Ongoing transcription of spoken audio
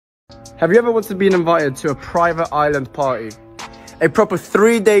Have you ever wanted to be invited to a private island party? A proper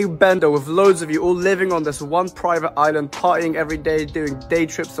 3-day bender with loads of you all living on this one private island, partying every day, doing day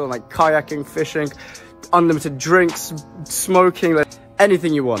trips on like kayaking, fishing, unlimited drinks, smoking, like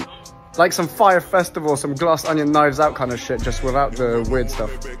anything you want. Like some fire festival, some glass onion knives out kind of shit, just without the weird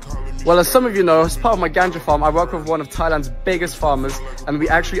stuff. Well, as some of you know, as part of my ganja farm, I work with one of Thailand's biggest farmers, and we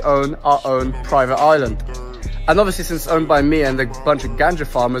actually own our own private island. And obviously, since it's owned by me and a bunch of ganja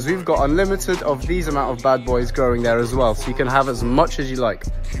farmers, we've got unlimited of these amount of bad boys growing there as well, so you can have as much as you like.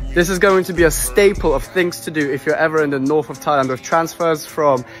 This is going to be a staple of things to do if you're ever in the north of Thailand, with transfers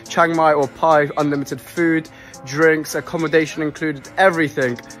from Chiang Mai or Pai, unlimited food, drinks, accommodation included,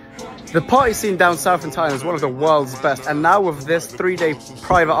 everything. The party scene down south in Thailand is one of the world's best, and now with this 3-day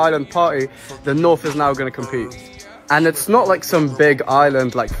private island party, the north is now going to compete. And it's not like some big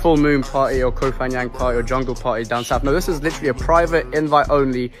island like full moon party or Koh Phangan party or jungle party down south. No, this is literally a private, invite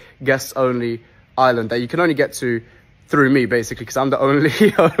only, guests only island that you can only get to through me, basically, because I'm the only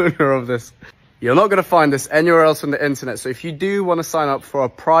owner of this. You're not going to find this anywhere else on the internet. So if you do want to sign up for a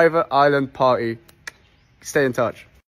private island party, stay in touch.